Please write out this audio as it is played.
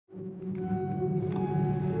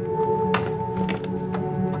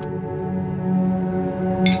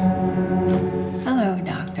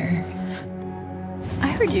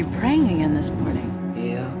you praying again this morning?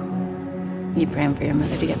 Yeah, cool. You praying for your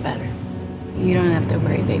mother to get better? You don't have to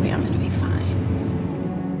worry, baby. I'm gonna be fine.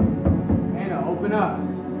 Anna, open up.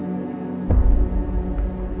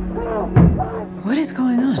 What is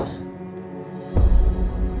going on?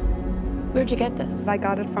 Where'd you get this? I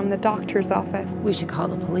got it from the doctor's office. We should call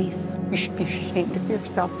the police. You should be ashamed of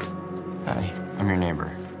yourself. Hi, I'm your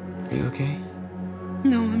neighbor. Are you okay?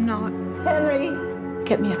 No, I'm not. Henry,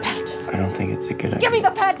 get me a patch. I don't think it's a good idea. Give me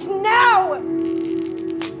the patch now!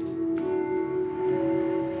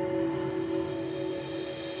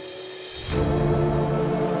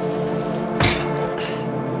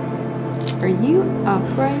 Are you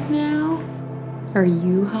up right now? Are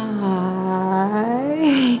you high?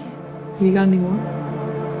 Have you got any more?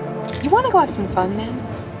 You want to go have some fun, man?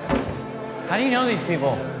 How do you know these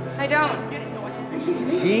people? I don't.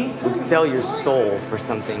 She would sell your soul for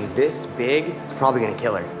something this big. It's probably gonna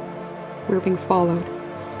kill her. We're being followed.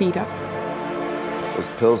 Speed up. Those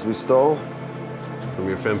pills we stole, From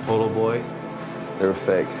your friend Polo Boy? they were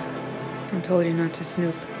fake. I told you not to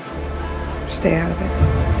snoop. Stay out of it.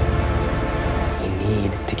 We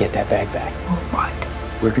need to get that bag back. Or what?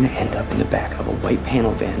 We're gonna end up in the back of a white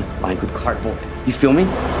panel van lined with cardboard. You feel me?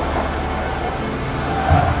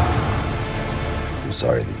 I'm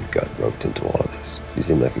sorry that you got roped into all of this. You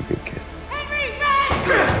seem like a good kid.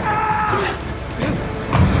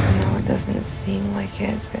 I know it doesn't seem like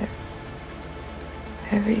it, but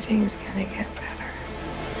everything's gonna get better.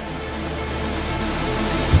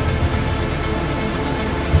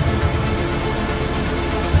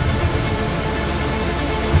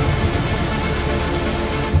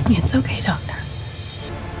 It's okay, Doc.